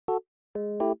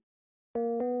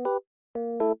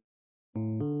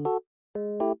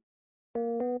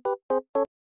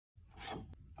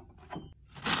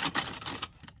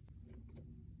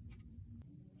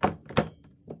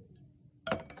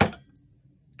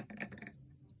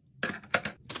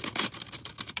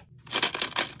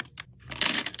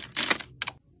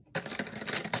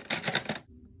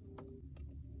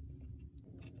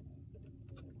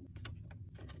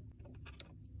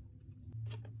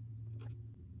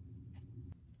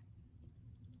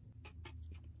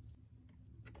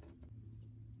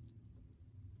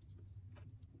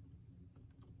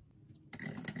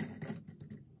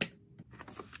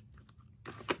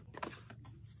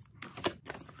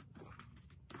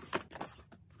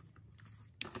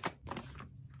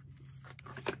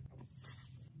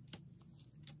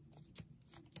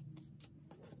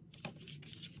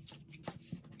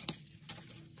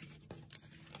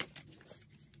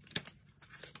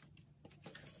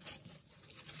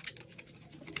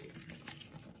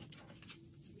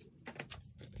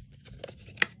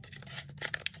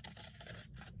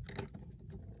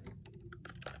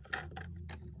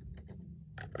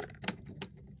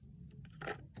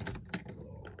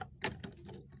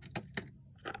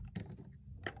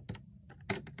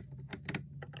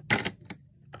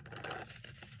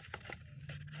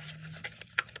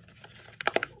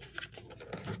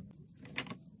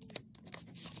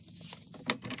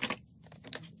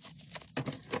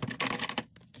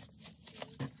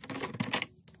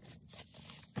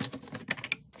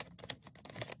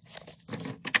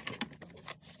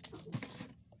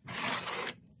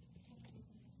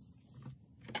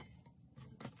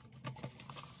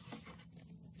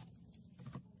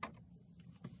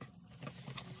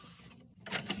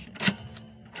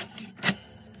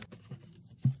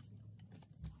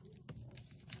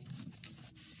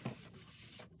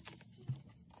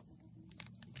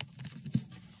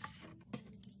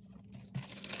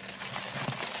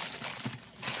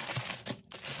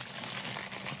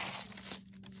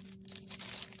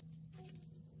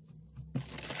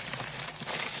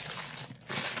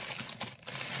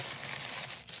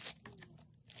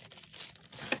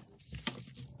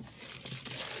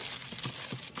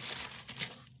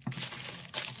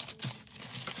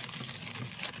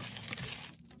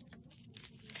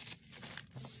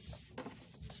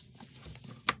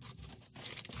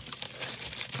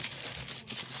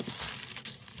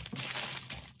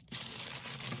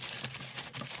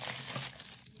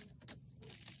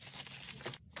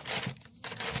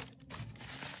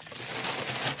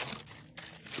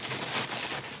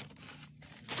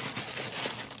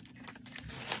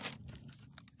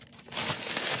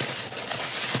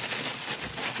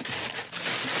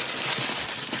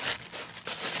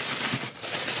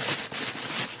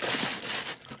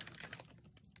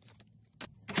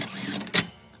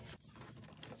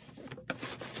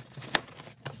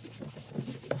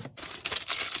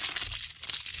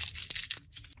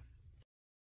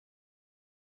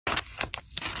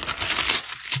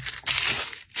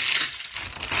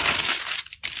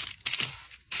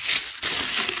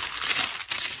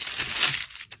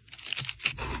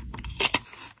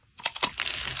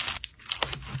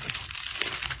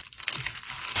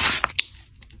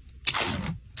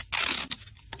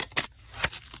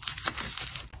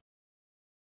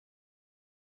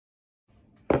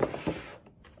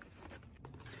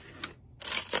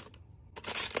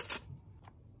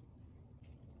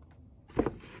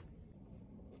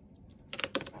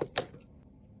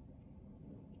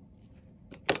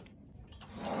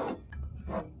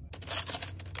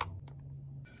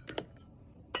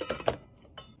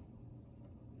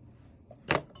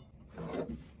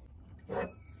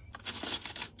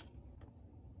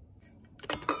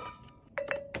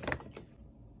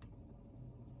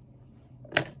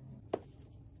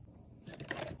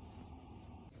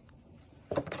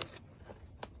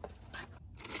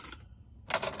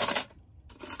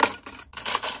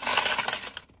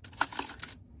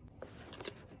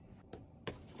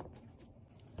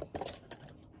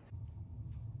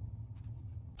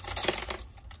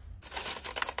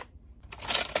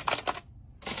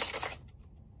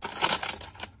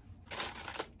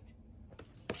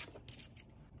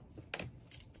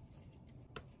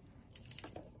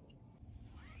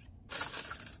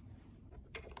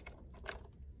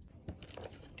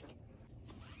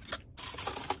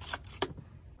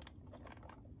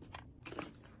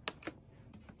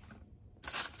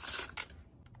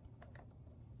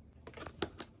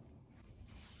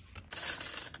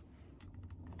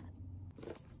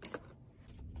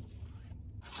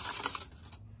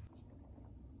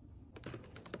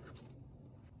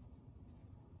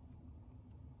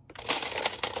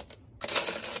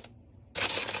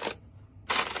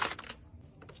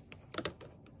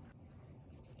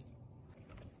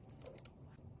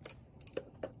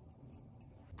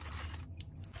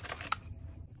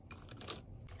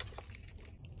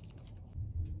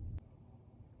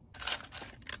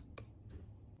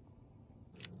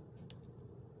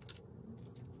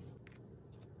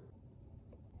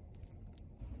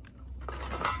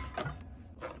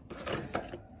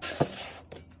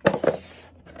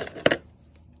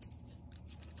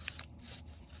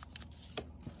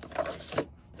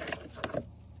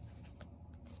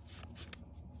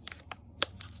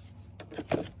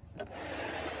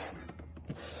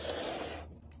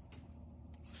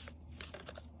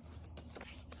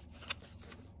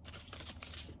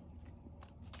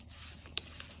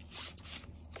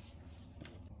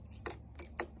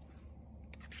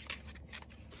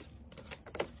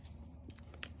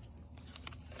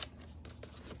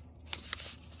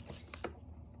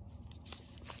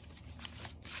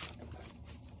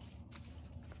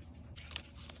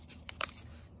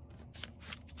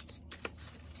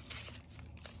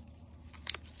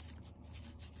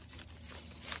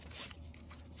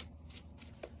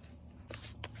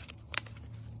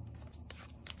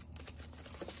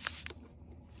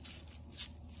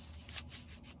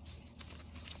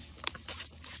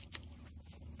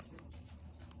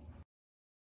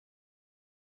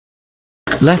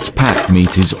Let's pack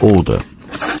Mita's order.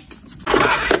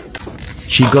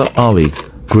 She got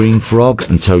𝘰𝘬𝘰𝐸, Green Frog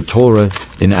and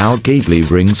𝘤𝘪𝘯𝘦 in our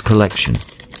𝘰𝘪𝘯𝘕 rings collection.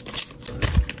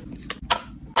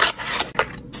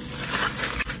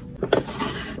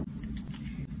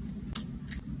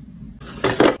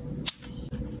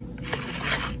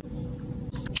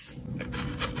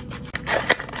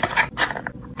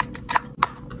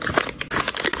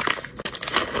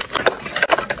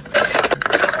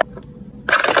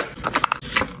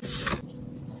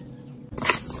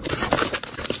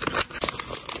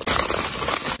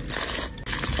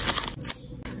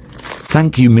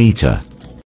 Thank you, Mita.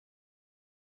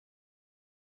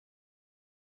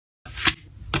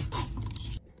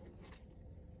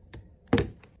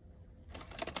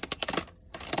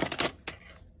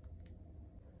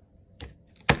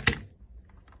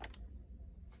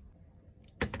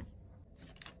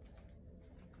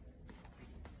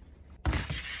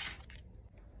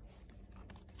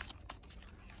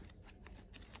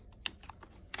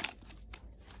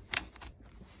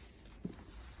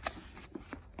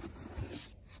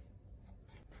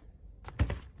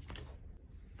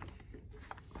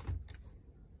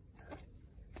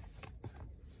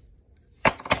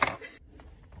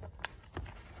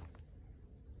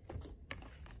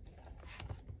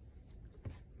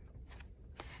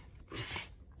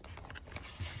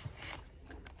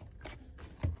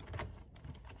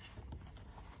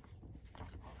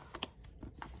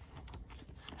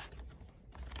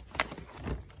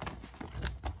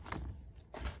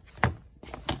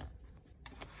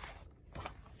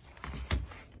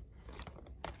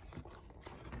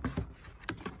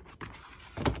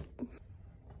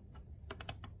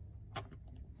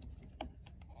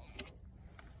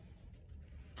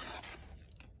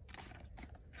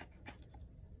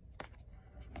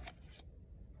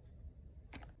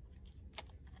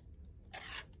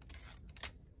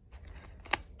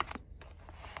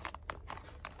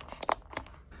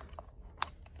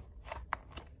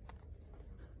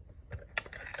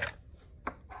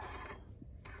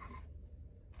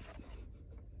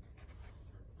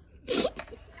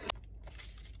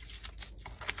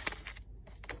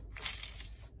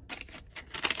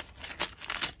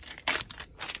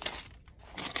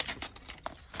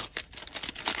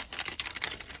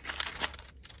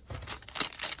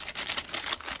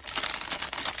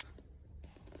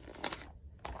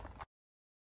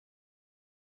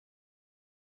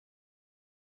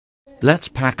 Let's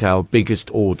pack our biggest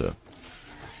order.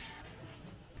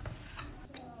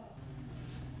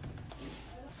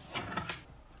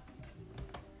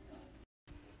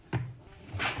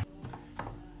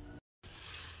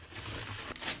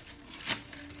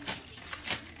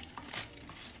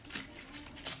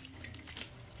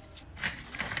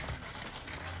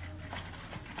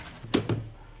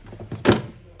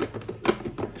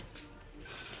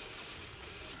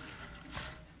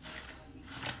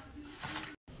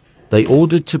 They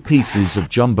ordered 2 pieces of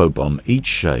jumbo bomb each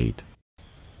shade.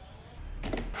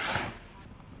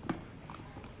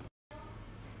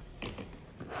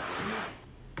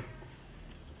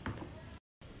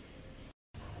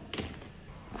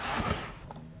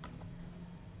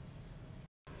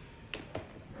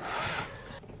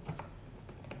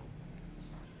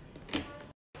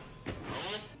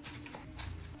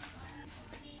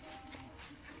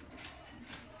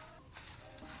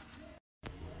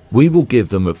 We will give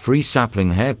them a free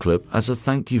sapling hair clip as a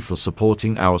thank you for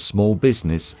supporting our small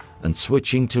business and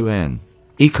switching to an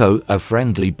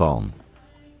eco-friendly bomb.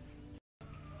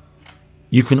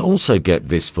 You can also get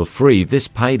this for free this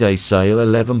payday sale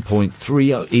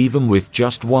 11.30 even with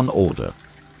just 1 order.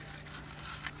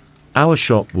 Our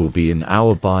shop will be in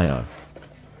our bio.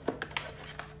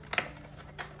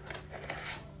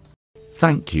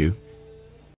 Thank you.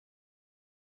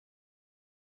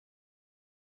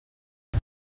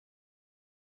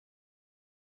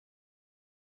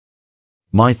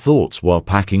 My thoughts while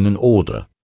packing an order.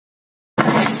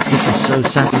 This is so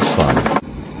satisfying.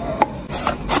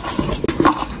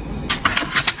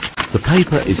 The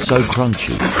paper is so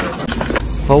crunchy.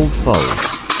 Fold, fold.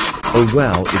 Oh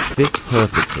wow, it fits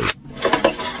perfectly.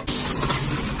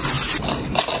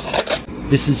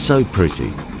 This is so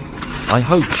pretty. I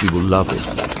hope she will love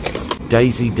it.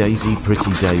 Daisy, Daisy,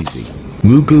 pretty Daisy.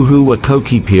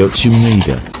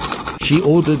 𝘤𝘳𝘦𝘥𝘦𝘥𝘪𝘏𝑗. She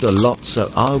ordered a lot,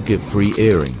 so I'll give free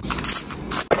earrings.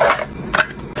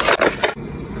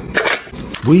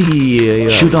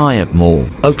 Should I add more?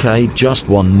 Okay, just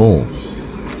 1 more.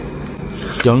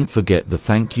 Don't forget the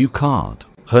thank you card.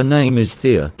 Her name is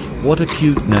Thea. What a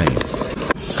cute name.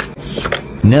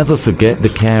 Never forget the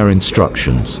care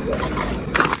instructions.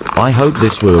 I hope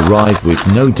this will arrive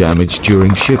with no damage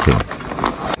during shipping.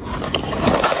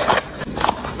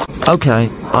 Okay,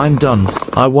 I'm done.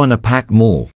 I wanna pack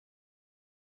more.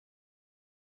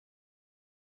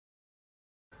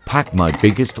 Pack my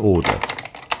biggest order.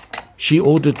 She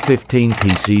ordered 15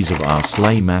 PCs of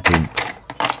𝑘𝑦𝐻 mapping,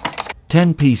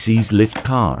 10 PCs lift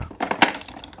car,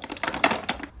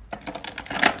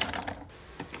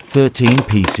 13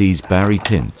 PCs Barry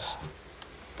tints,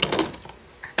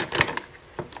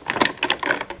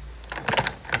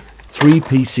 3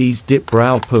 PCs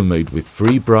𝘷𝘪𝘥𝘦 pomade with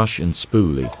free brush and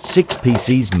spoolie, 6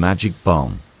 PCs magic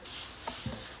balm.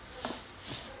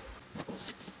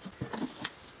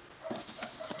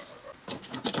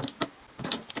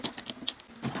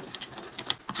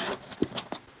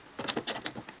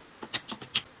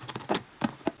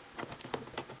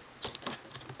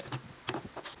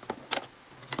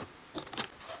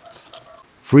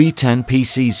 Free 10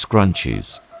 PCs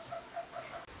scrunchies.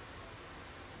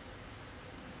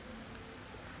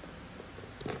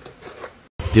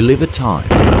 Deliver time.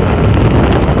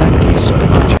 Thank you so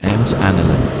much,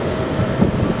 𝑘𝐻𝑧𝐿.